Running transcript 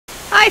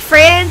Hi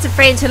friends and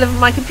friends who live on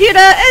my computer,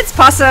 it's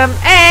Possum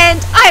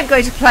and I'm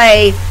going to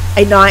play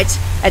a night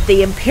at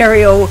the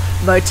Imperial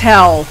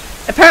Motel.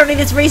 Apparently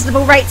there's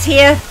reasonable rates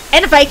here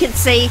and a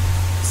vacancy,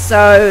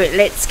 so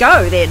let's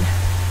go then.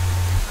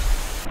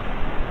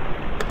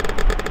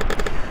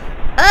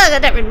 Ugh, I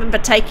don't remember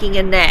taking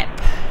a nap.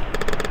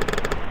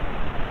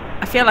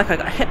 I feel like I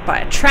got hit by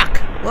a truck.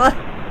 What?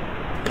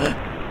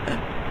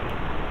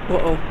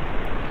 Uh-oh.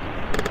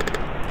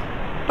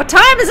 What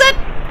time is it?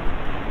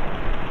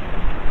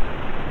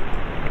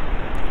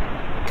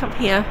 Come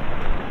here.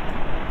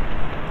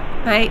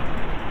 Mate.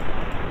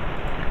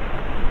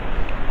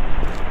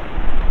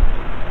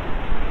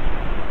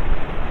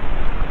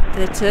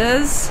 It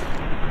is.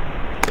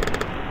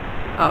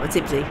 Oh, it's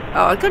empty.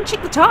 Oh, I couldn't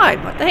check the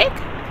time. What the heck?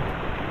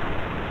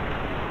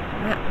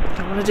 I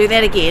don't want to do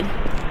that again.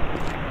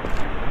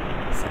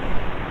 So,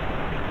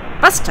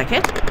 bus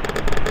ticket.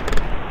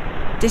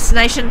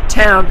 Destination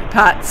town.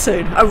 Part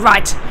soon. Oh,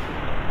 right.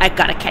 I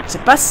gotta catch the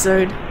bus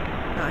soon.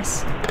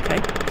 Nice. Okay.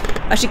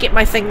 I should get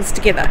my things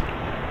together.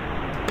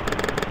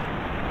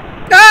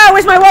 Oh,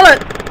 where's my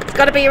wallet? It's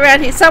got to be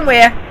around here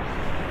somewhere.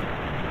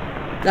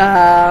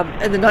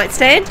 In the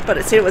nightstand, but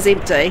it said it was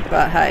empty.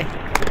 But hey.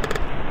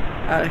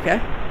 Oh,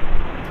 okay.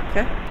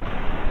 Okay.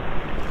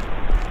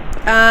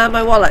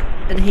 My wallet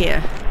in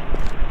here.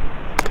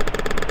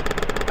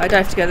 I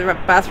don't have to go to the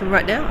bathroom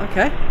right now.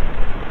 Okay.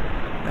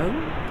 Oh.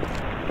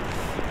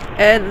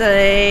 And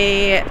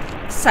the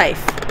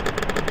safe.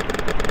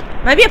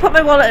 Maybe I put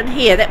my wallet in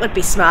here. That would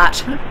be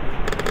smart.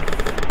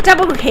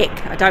 Double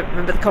heck. I don't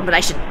remember the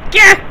combination.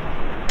 Gah!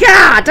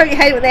 Gah! Don't you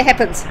hate it when that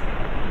happens?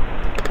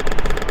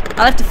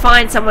 I'll have to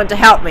find someone to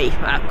help me.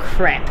 Oh,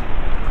 crap.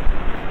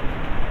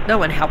 No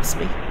one helps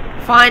me.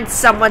 Find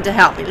someone to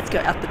help me. Let's go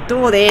out the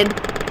door then.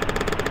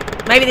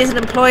 Maybe there's an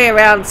employee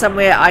around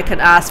somewhere I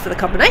can ask for the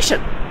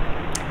combination.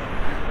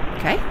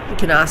 Okay, we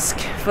can ask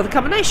for the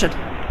combination.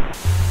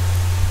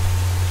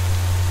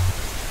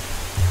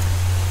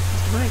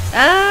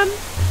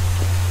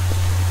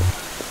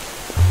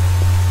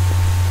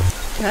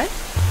 Okay.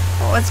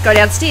 Oh, let's go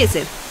downstairs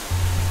then.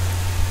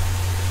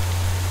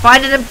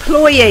 Find an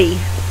employee.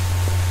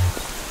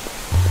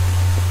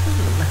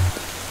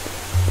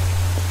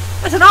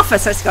 There's an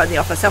office. Let's go in the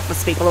office.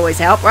 Office people always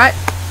help, right?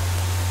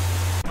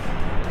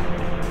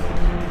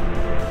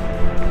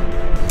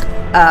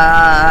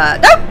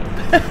 Nope.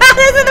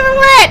 There's another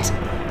rat.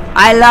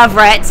 I love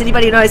rats.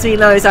 Anybody who knows me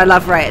knows I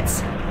love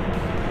rats.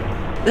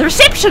 The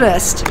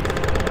receptionist.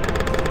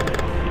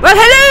 Well,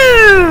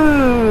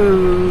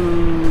 hello.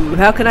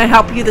 How can I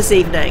help you this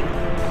evening?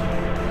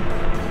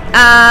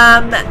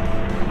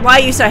 Why are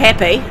you so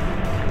happy?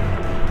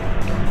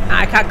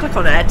 I can't click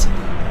on it.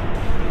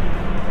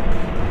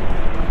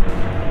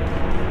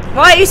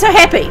 Why are you so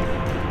happy?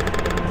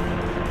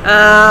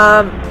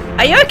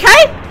 Are you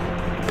okay?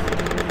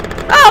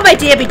 Oh, my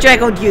dear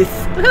bedraggled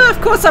youth.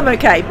 Of course I'm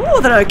okay.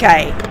 More than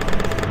okay.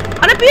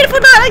 On a beautiful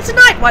night like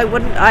tonight, why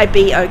wouldn't I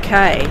be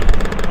okay?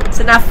 It's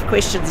enough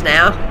questions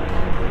now.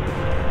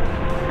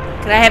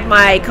 Can I have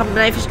my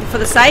combination for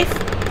the safe?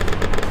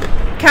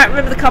 Can't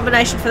remember the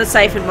combination for the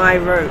safe in my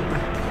room.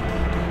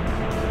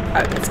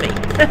 Oh, it's me.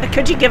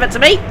 Could you give it to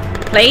me?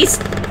 Please?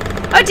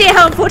 Oh dear,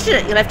 how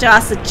unfortunate. You'll have to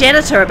ask the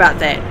janitor about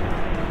that.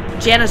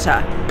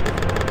 Janitor.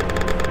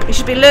 He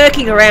should be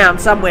lurking around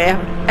somewhere,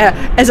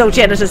 as all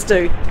janitors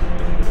do.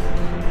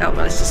 Oh, well,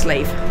 let's just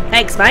leave.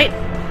 Thanks, mate.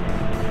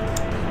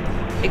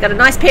 You got a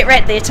nice pet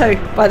rat there too,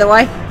 by the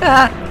way.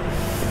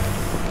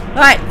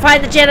 Right,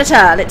 find the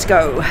janitor. Let's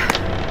go.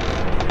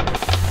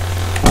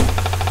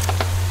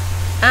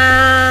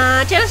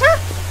 Janitor?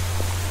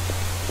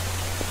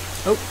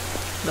 Oh,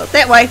 not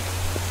that way.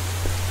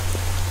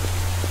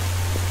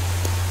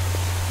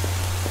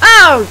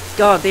 Oh,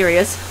 God, there he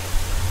is.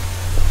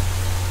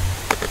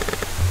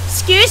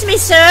 Excuse me,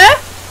 sir.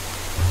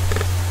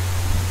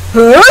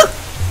 Huh?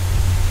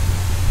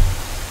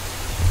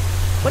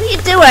 What are you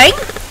doing?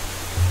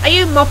 Are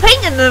you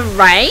mopping in the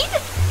rain?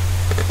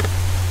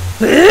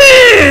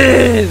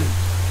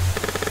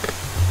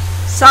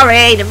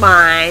 Sorry, never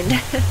mind.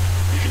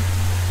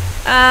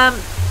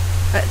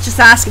 Just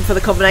asking for the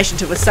combination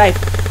to a safe.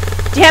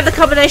 Do you have the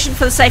combination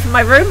for the safe in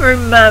my room?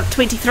 Room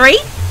 23?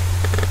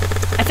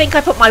 I think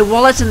I put my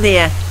wallet in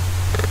there.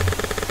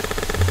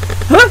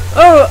 Huh?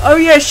 Oh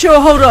yeah, sure,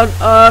 hold on.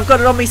 I've got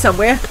it on me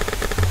somewhere.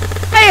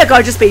 There you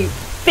go, just be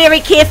very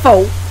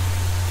careful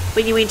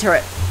when you enter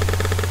it.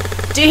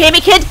 Do you hear me,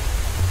 kid?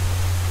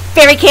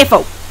 Very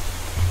careful.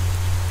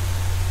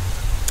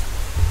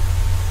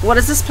 What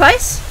is this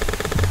place?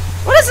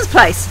 What is this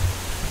place?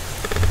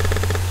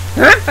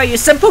 Huh? Are you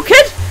simple,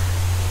 kid?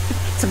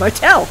 It's a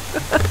motel.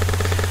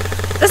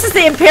 This is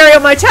the Imperial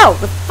Motel,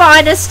 the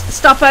finest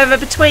stopover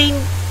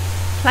between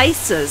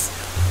places.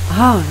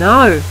 Oh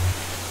no.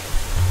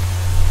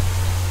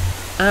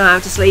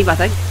 I'll just leave, I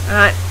think.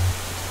 Alright.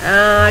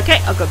 Okay,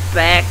 I'll go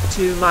back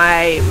to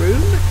my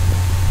room.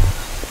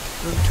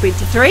 Room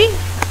 23.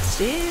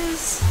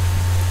 Upstairs.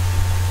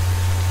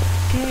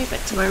 Okay,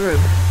 back to my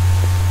room.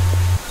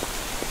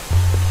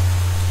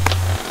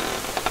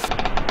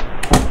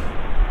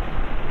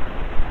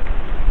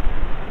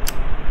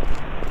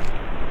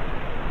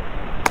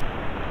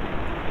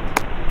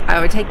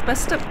 take the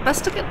bus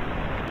ticket?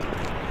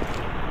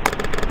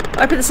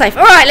 Open the safe.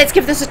 Alright, let's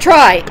give this a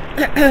try.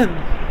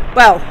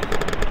 Well.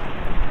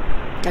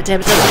 God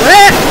damn it, doesn't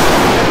work!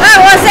 Oh,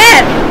 what's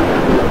that?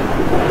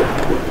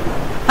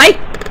 Hey!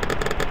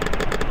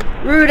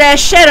 Rude ass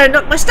shadow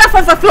knocked my stuff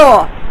off the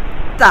floor!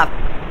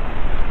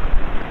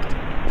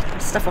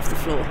 Stuff off the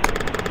floor.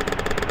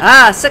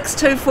 Ah,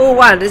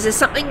 6241. Is there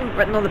something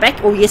written on the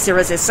back? Oh, yes, there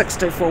is. There's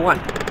 6241.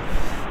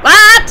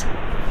 What?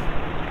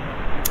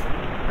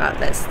 Right,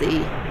 that's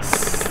the...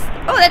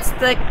 Oh, that's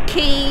the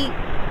key.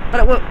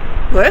 But it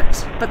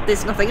worked, but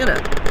there's nothing in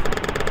it.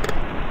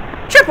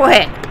 Triple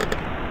hack.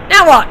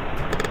 Now what?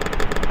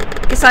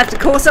 Guess I have to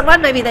call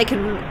someone. Maybe they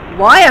can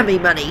wire me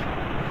money.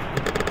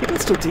 People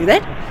still do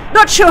that.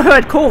 Not sure who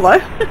I'd call,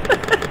 though.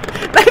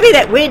 Maybe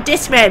that weird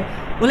desk man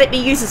will let me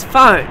use his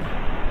phone.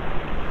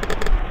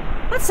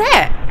 What's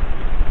that?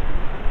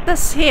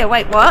 This here,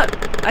 wait,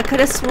 what? I could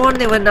have sworn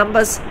there were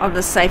numbers on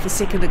the safe a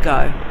second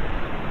ago.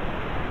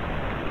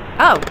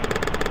 Oh,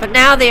 but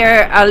now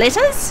there are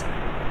letters?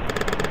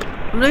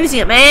 I'm losing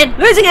it, man.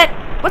 Losing it!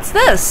 What's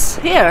this?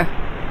 Here.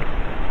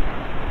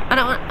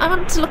 I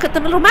want to look at the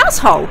little mouse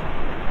hole.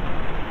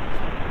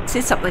 It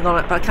says something on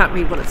it, but I can't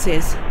read what it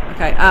says.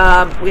 Okay,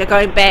 we are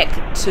going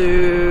back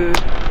to...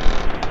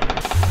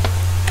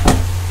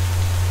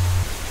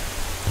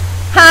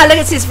 Ha, look,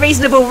 it says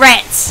reasonable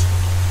rats.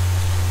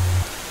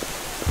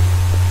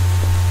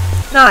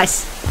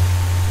 Nice.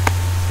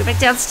 Go back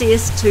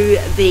downstairs to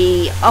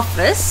the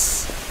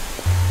office.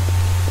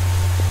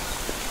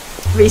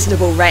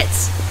 Reasonable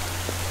rats.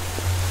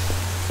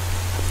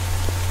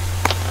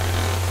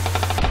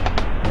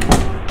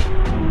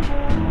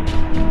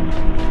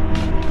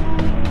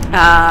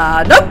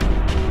 Nope.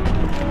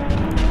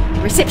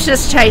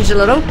 Receptionist changed a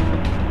little.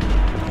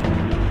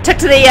 Took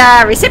to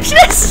the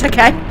receptionist.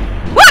 Okay.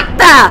 What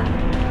the?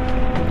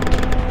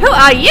 Who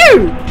are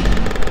you?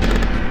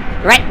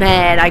 Rat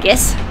man, I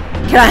guess.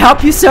 Can I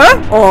help you, sir?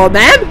 Or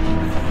ma'am?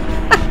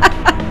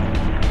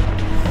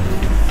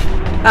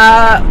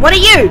 What are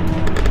you?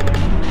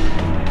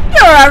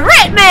 You're a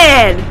rat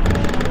man!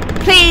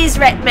 Please,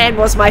 rat man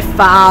was my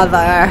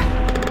father.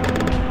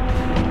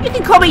 You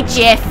can call me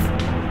Jeff.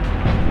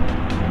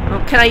 Oh,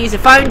 can I use a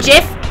phone,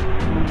 Jeff?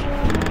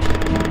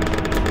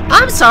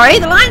 I'm sorry,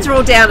 the lines are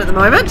all down at the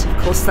moment. Of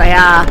course they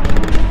are.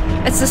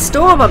 It's a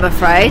storm, I'm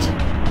afraid.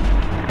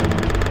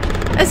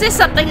 Is there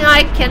something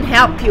I can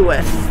help you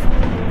with?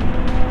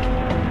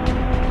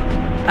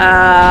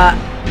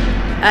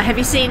 Have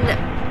you seen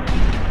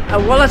a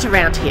wallet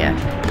around here?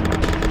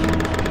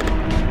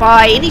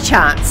 By any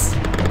chance?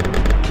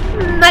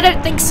 I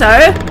don't think so.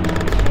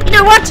 You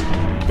know what?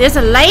 There's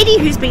a lady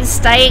who's been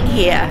staying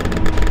here.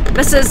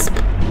 Mrs.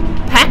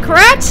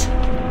 Packrat?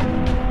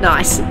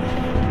 Nice.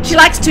 She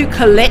likes to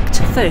collect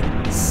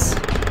things.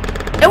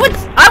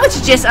 I would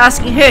suggest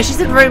asking her. She's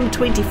in room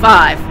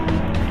 25.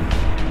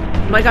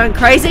 Am I going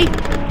crazy?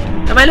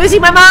 Am I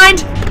losing my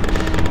mind?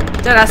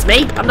 Don't ask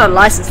me. I'm not a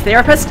licensed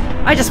therapist.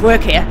 I just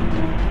work here.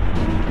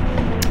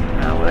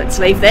 Oh, well, let's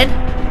leave then.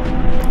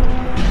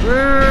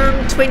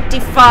 Room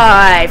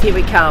 25. Here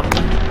we come. I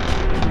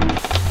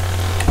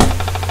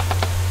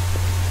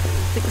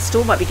think the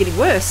storm might be getting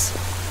worse.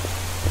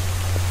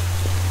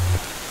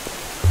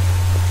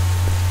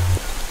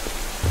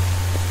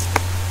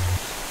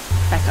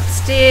 Back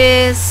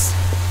upstairs.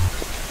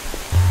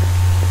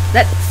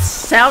 That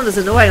sound is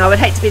annoying. I would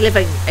hate to be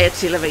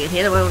actually living in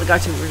here. I want to go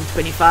to room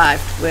 25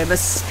 where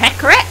Miss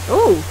Packrat.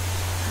 Oh,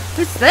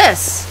 who's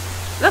this?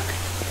 Look.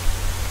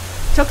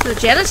 Talk to the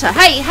janitor.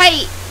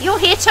 Hey, you're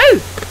here too.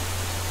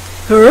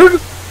 Who?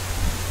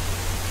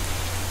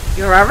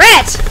 You're a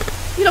rat.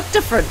 You look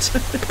different.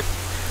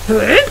 Who?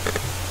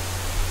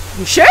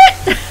 You sure?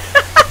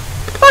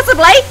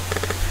 Possibly.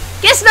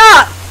 Guess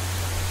not.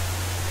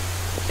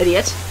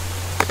 Idiot.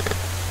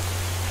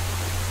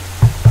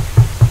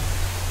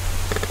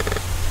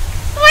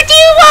 What do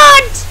you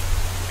want?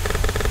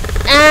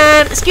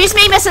 Excuse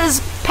me,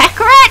 Mrs.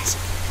 Packrat?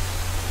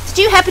 Did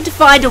you happen to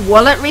find a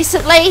wallet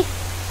recently?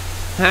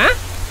 Huh?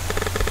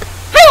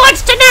 Who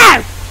wants to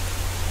know?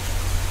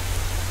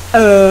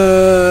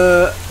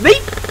 Me?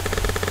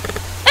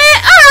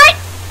 Alright.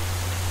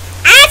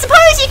 I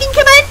suppose you can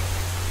come in.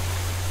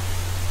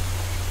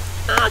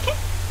 Okay.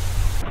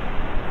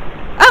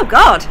 Oh,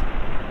 God.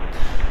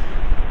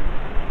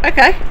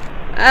 Okay.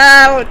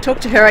 We'll talk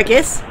to her, I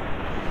guess.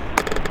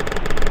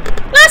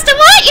 Lost a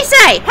wallet, you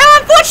say? How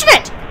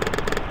unfortunate.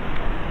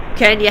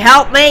 Can you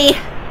help me?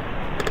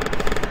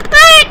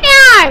 I don't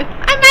know.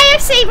 I may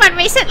have seen one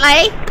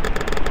recently.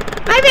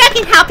 Maybe I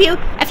can help you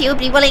if you would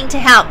be willing to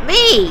help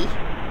me.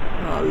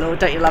 Oh, Lord,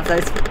 don't you love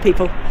those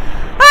people?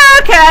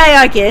 Okay,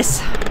 I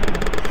guess.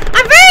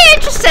 I'm very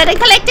interested in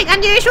collecting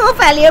unusual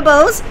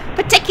valuables,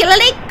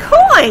 particularly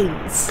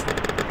coins.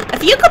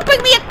 If you could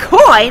bring me a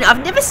coin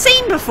I've never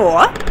seen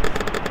before,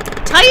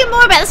 tell you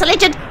more about this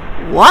alleged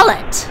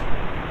wallet.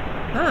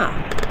 Ah.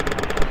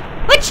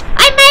 Which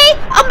I may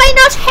or may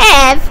not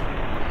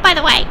have, by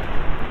the way.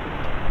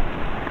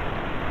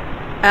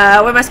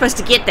 Where am I supposed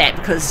to get that?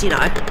 Because, you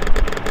know.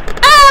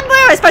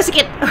 Where I supposed to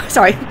get... Oh,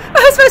 sorry. I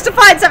was supposed to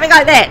find something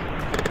like that.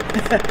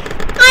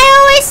 I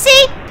always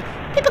see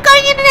people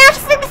going in and out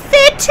of room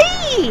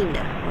 13.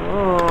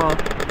 Oh.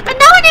 But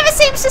no one ever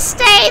seems to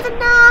stay the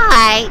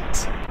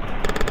night.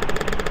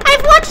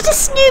 I've wanted to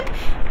snoop,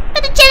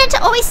 but the janitor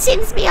always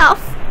sends me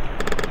off.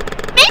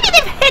 Maybe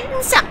they've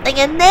hidden something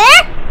in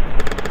there.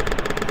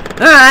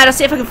 Alright, I'll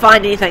see if I can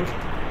find anything.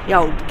 You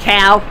old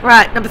cow.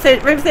 Right,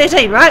 room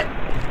 13, right?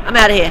 I'm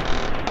out of here.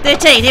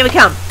 13, here we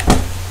come.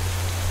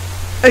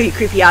 Oh, you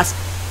creepy ass.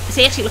 Is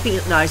he actually looking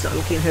at... No, he's not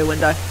looking at her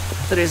window. I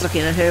thought he was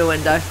looking at her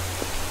window.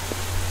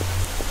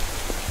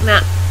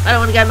 Nah, I don't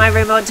want to go in my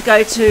room. I want to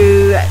go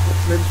to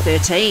room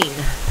 13.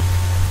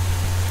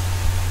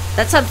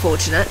 That's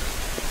unfortunate.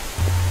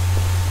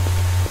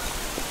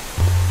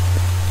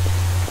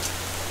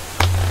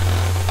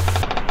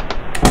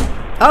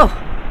 Oh.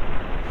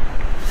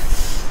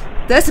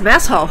 There's a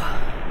mouse hole.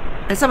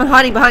 And someone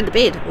hiding behind the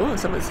bed. Oh,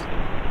 someone's...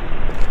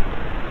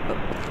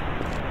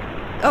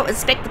 Oh,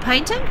 inspect the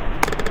painting?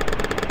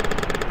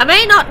 I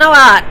may not know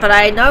art, but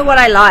I know what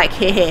I like.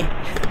 Hehe.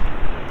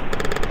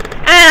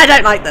 And I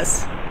don't like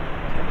this.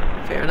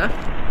 Fair enough.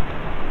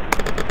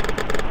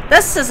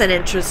 This is an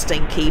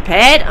interesting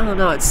keypad. Oh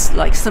no, it's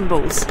like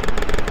symbols.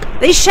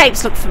 These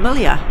shapes look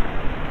familiar.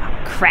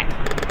 Oh, crap.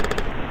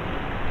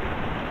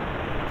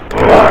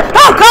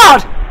 Oh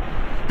god!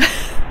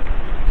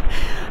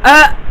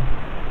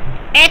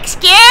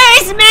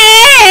 Excuse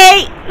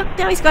me! Look,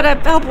 now he's got a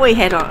bellboy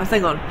hat on, a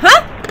thing on.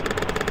 Huh?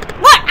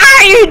 What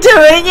are you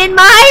doing in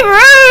my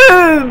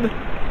room?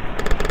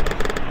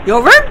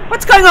 Your room?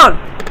 What's going on?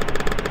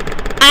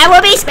 I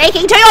will be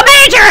speaking to your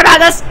manager about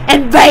this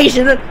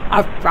invasion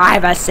of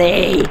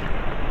privacy.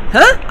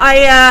 Huh?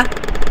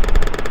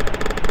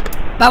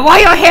 But while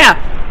you're here,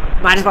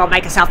 might as well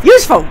make yourself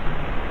useful.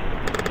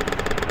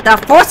 The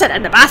faucet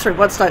in the bathroom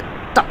wants to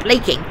stop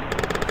leaking.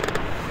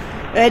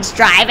 It's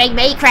driving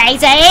me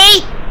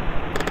crazy.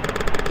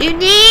 You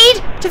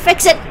need to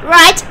fix it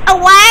right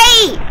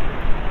away.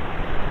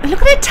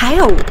 Look at her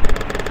tail.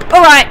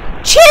 Alright,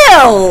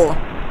 chill.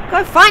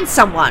 Go find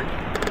someone.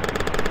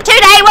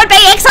 Today would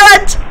be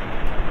excellent.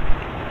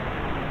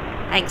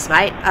 Thanks,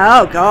 mate.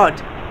 Oh, God.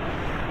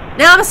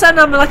 Now all of a sudden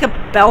I'm like a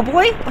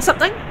bellboy or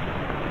something.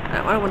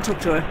 I don't want to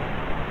talk to her.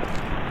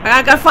 I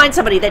gotta go find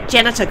somebody. That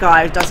janitor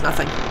guy who does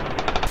nothing.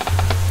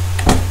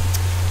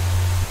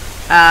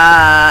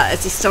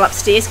 Is he still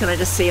upstairs? Can I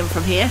just see him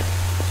from here?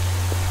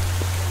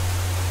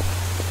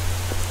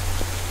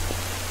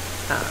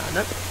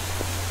 Nope.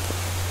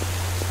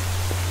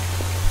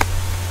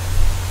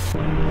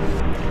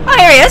 Oh,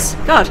 here he is.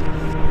 God.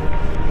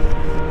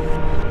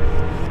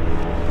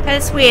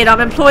 That's weird. I'm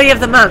employee of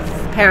the month,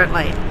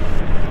 apparently.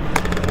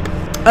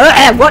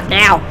 What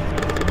now?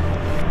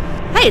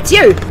 Hey, it's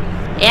you.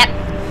 Yep.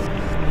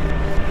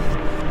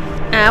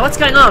 What's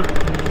going on?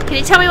 Can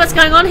you tell me what's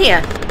going on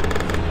here?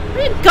 What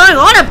are you going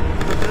on?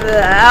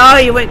 Oh,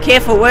 you weren't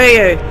careful, were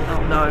you?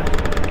 Oh, no.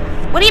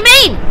 What do you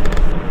mean?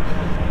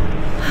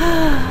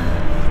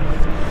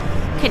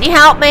 Can you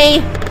help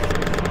me?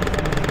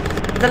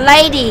 The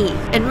lady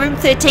in room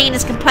 13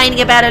 is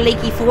complaining about a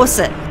leaky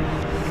faucet.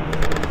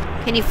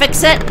 Can you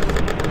fix it?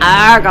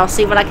 Arg, I'll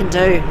see what I can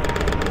do.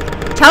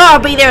 Tell her I'll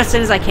be there as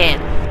soon as I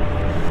can.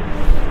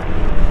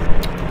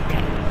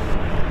 Okay.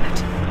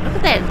 Look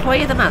at that,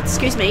 employee of the month.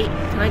 Excuse me.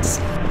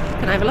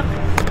 Can I have a look?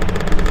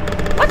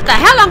 What the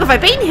hell? How long have I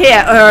been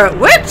here? Or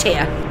worked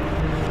here?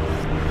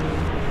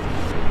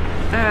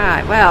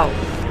 Alright, well.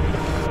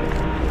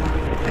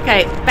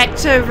 Okay, back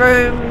to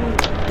room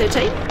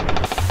 13.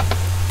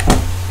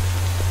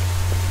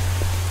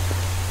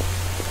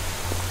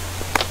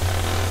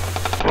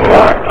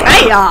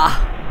 Hey-ya!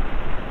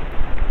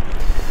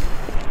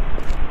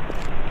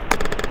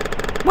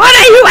 What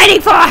are you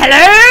waiting for?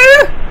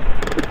 Hello?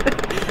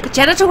 The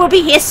janitor will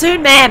be here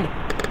soon, ma'am.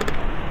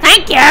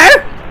 Thank you.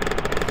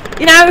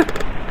 You know,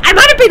 I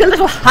might have been a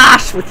little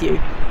harsh with you.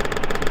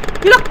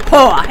 You look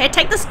poor. Here,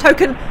 take this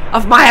token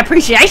of my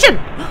appreciation.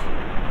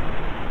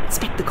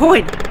 Inspect the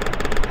coin.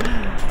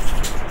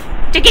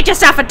 To get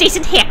yourself a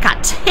decent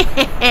haircut.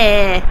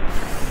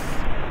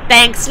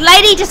 Thanks,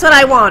 lady. Just what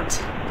I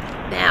want.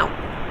 Now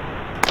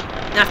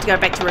I have to go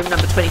back to room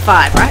number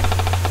 25, right?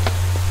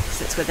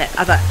 So that's where that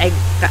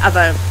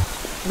other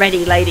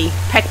ratty lady,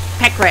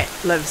 pack rat,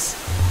 lives.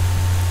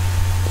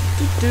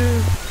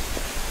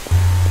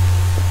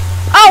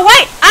 Oh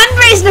wait,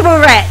 unreasonable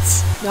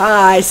rats.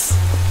 Nice.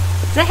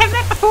 Did I have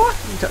that before?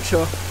 I'm not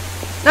sure.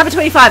 Number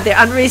 25, they're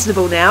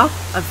unreasonable now,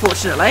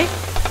 unfortunately.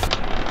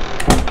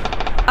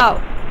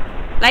 Oh,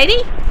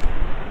 lady?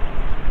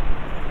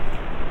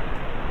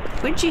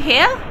 Weren't you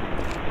here?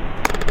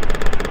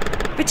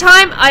 Every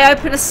time I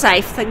open a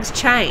safe, things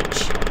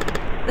change.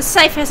 The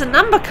safe has a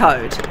number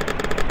code.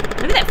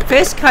 Maybe that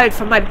first code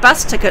from my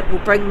bus ticket will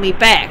bring me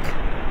back.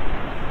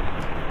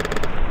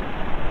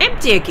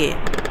 Empty again.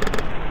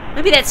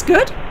 Maybe that's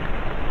good?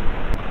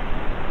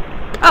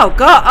 Oh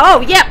god,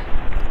 oh yep.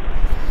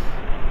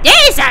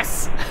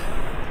 Jesus!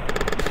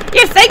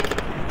 You think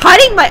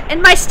hiding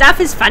in my stuff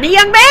is funny,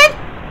 young man?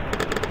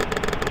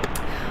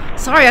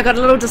 Sorry, I got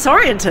a little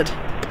disoriented.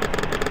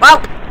 Well,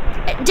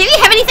 do you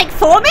have anything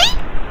for me?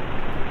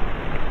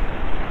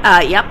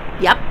 Yep.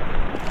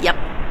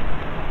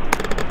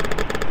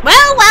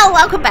 Well,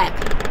 welcome back.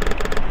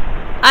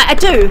 I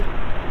do.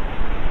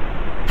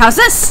 How's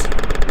this?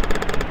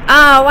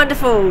 Oh,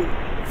 wonderful.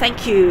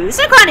 Thank you.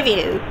 So kind of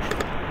you.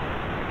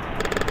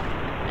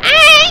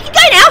 You can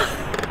go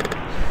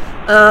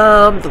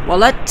now. The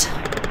wallet.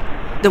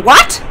 The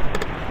what?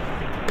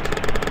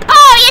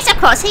 Oh, yes, of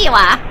course. Here you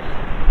are.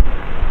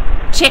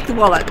 Check the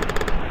wallet.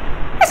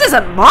 This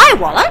isn't my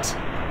wallet.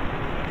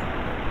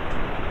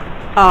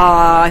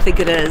 Oh, I think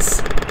it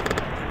is.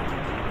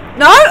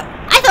 No?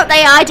 I thought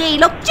the ID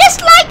looked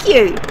just like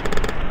you.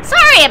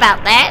 Sorry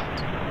about that.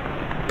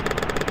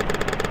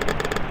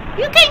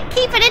 You can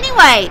keep it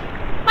anyway.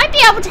 Might be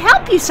able to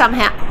help you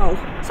somehow. Oh.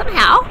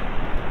 Somehow.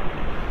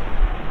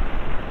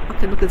 I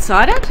can look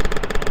inside it.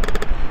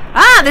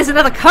 Ah, there's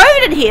another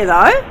code in here,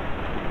 though.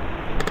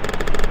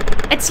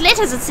 It's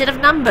letters instead of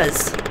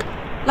numbers.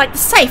 Like the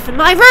safe in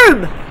my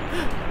room.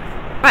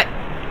 Right.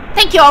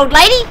 Thank you, old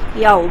lady.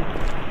 You old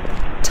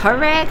toe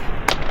rag.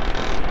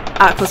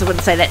 Ah, of course I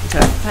wouldn't say that to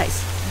her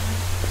face.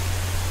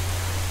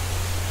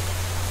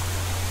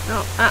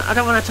 No, I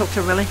don't want to talk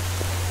to him, really.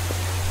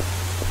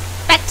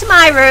 Back to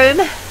my room.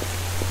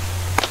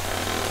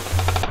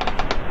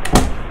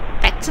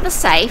 Back to the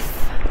safe.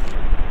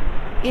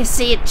 You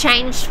see, it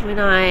changed when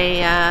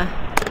I,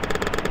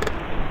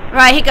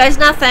 Right, here goes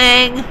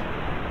nothing.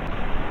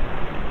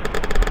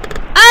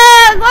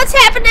 Oh, what's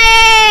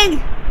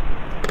happening?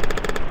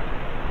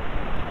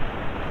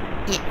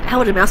 Yeah, how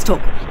would a mouse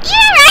talk? You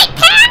right,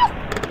 pal?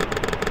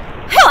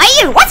 Who are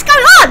you? What's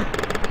going on?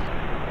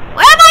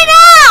 Where am I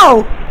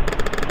now?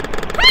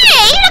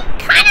 Hey, you look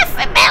kind of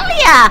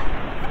familiar.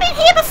 You've been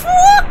here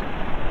before?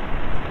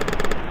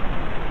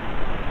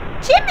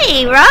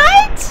 Jimmy,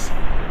 right?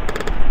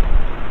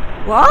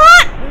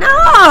 What?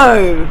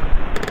 No.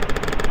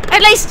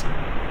 At least,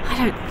 I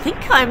don't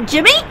think I'm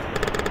Jimmy.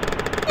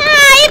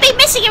 Ah, you've been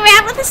messing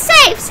around with the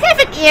safes,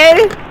 haven't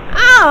you?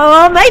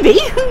 Oh, maybe.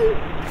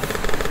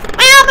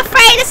 Well, I'm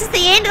afraid this is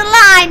the end of the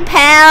line,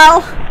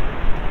 pal.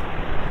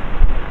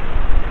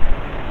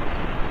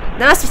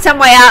 There must be some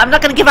way out. I'm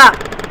not going to give up.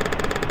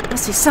 There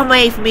must be some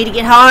way for me to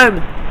get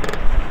home.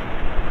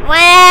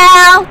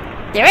 Well,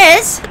 there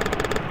is.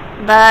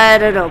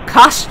 But it'll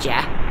cost you.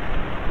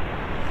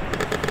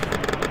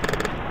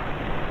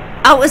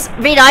 Oh, it was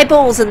red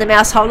eyeballs in the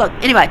mouse hole. Look,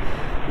 anyway.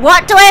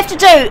 What do I have to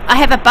do? I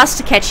have a bus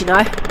to catch, you know.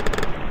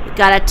 You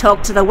gotta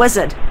talk to the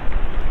wizard.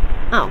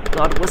 Oh,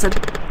 God, wizard.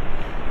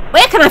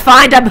 Where can I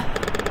find him?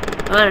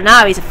 I don't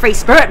know. He's a free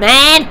spirit,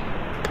 man.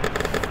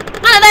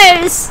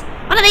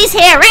 One of these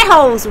here rat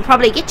holes will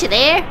probably get you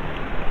there.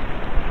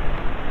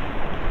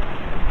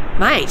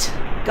 Mate.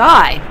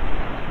 Guy.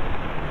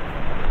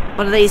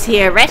 One of these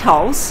here rat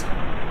holes.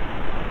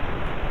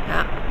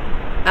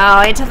 Oh,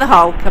 enter the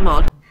hole. Come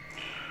on.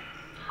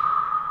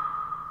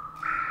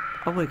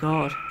 Oh my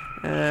God.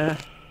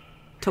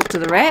 Talk to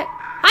the rat.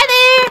 Hi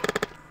there.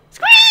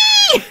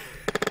 Squee!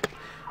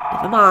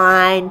 Never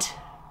mind.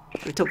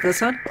 Can we talk to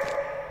this one?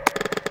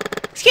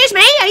 Excuse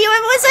me, are you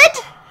a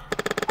wizard?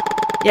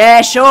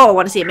 Yeah, sure.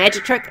 Want to see a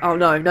magic trick? Oh,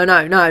 no.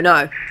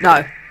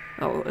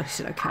 Oh, is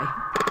it okay?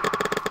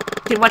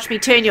 You can watch me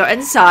turn your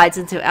insides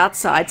into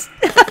outsides.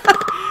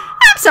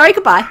 I'm sorry,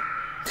 goodbye.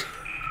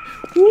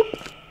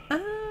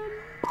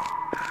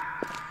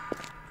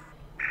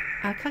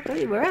 I can't go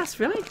anywhere else,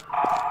 really.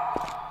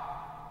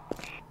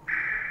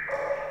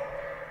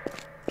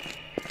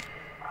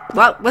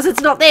 Well,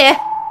 wizard's not there.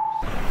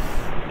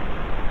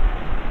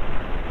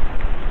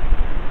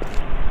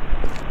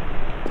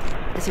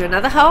 Is there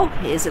another hole?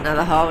 Here's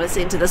another hole. Let's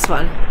enter this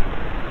one.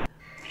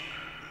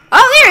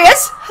 Oh, there he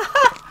is!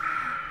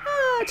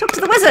 Talk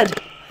to the wizard.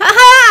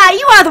 Ha!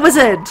 You are the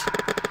wizard.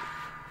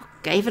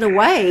 Gave it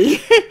away.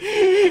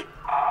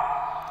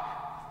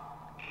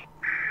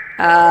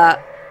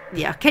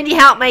 Yeah. Can you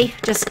help me?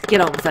 Just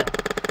get on with it.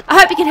 I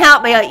hope you can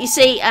help me. You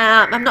see,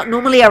 I'm not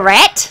normally a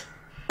rat.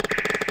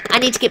 I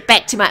need to get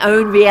back to my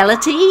own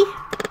reality.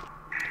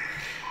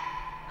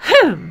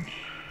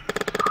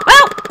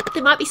 Well,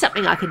 there might be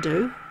something I can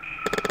do.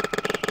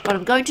 But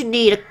I'm going to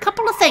need a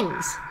couple of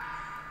things.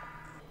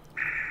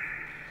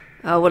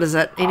 Oh, what is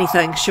it?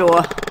 Anything,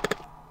 sure.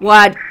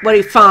 What do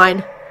you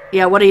find?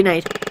 Yeah, what do you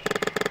need?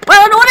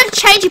 Well, in order to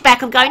change you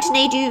back, I'm going to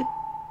need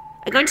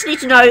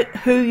to know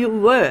who you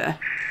were.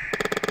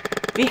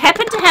 If you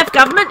happen to have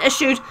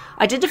government-issued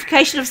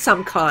identification of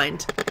some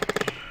kind,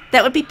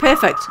 that would be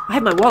perfect. I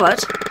have my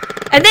wallet.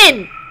 And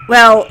then,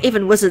 well,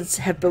 even wizards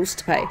have bills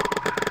to pay.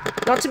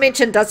 Not to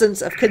mention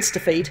dozens of kids to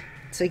feed.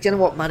 So you're going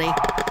to want money.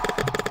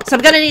 So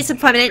I'm going to need some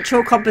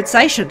financial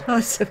compensation. Oh,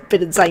 it's a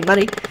bit insane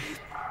money.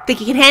 Think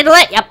you can handle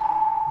it? Yep.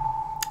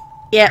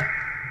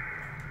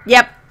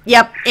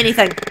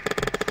 Anything.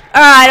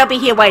 Alright, I'll be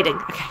here waiting.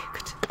 Okay,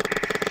 good.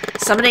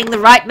 Summoning the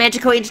right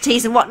magical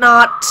entities and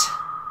whatnot.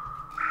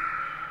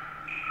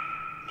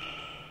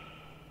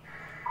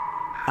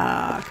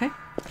 Okay.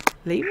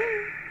 Leave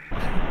it.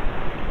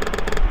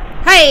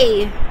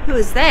 Hey! Who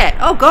is that?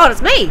 Oh God,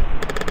 it's me!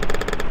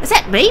 Is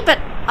that me? But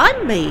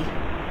I'm me.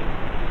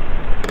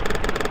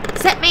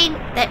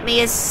 that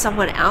me as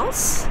someone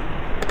else?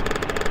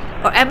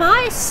 Or am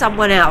I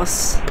someone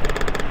else?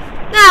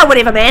 Nah,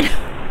 whatever, man.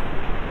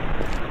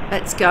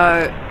 Let's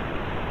go.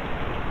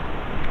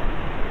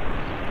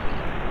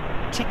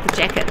 Check the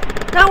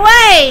jacket. No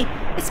way!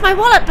 It's my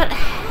wallet, but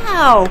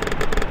how?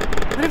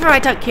 Whatever, I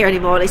don't care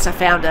anymore. At least I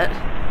found it.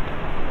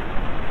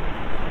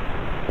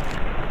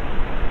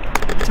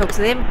 Talk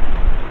to them.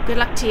 Good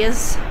luck,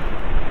 tears.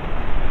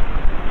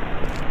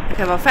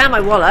 Okay, well, I found my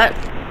wallet.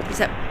 Is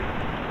that...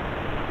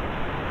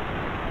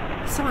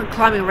 someone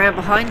climbing around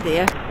behind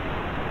there.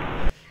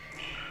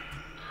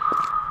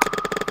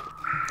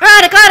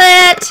 Alright, I got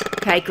it!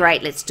 Okay,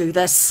 great, let's do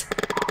this.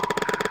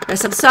 There's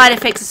some side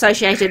effects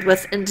associated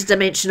with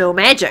interdimensional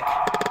magic.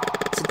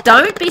 So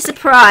don't be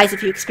surprised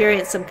if you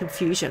experience some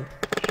confusion.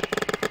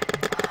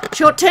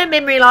 Short-term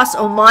memory loss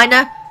or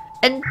minor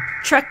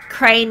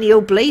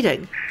intracranial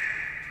bleeding.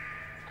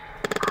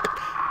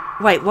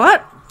 Wait,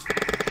 what?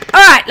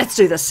 Alright, let's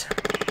do this.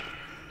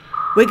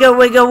 Wiggle,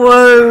 wiggle,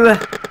 woo.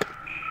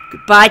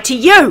 Goodbye to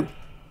you.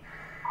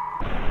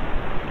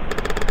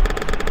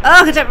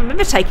 Oh, I don't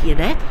remember taking a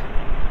nap.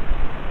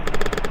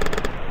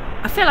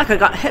 I feel like I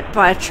got hit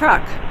by a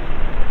truck.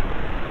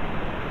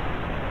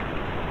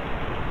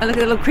 Oh, look at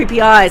the little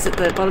creepy eyes at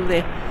the bottom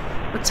there.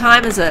 What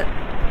time is it?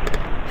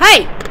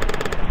 Hey!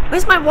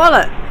 Where's my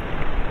wallet?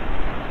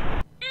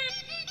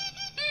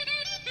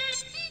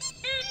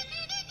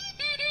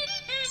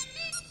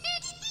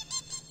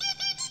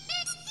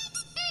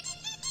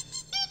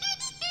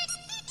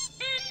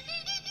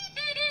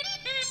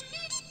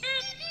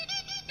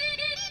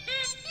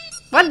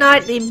 One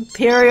night at the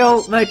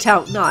Imperial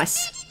Motel.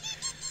 Nice.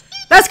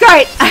 That's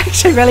great. I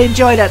actually really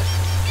enjoyed it.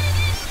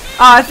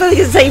 Oh, I thought you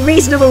could say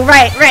reasonable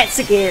rats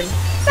again.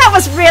 That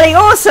was really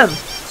awesome.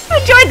 I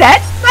enjoyed that.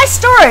 Nice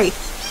story.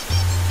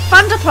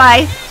 Fun to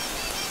play.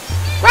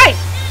 Great.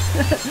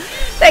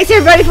 Thanks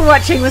everybody for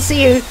watching. We'll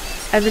see you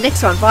in the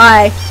next one.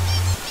 Bye.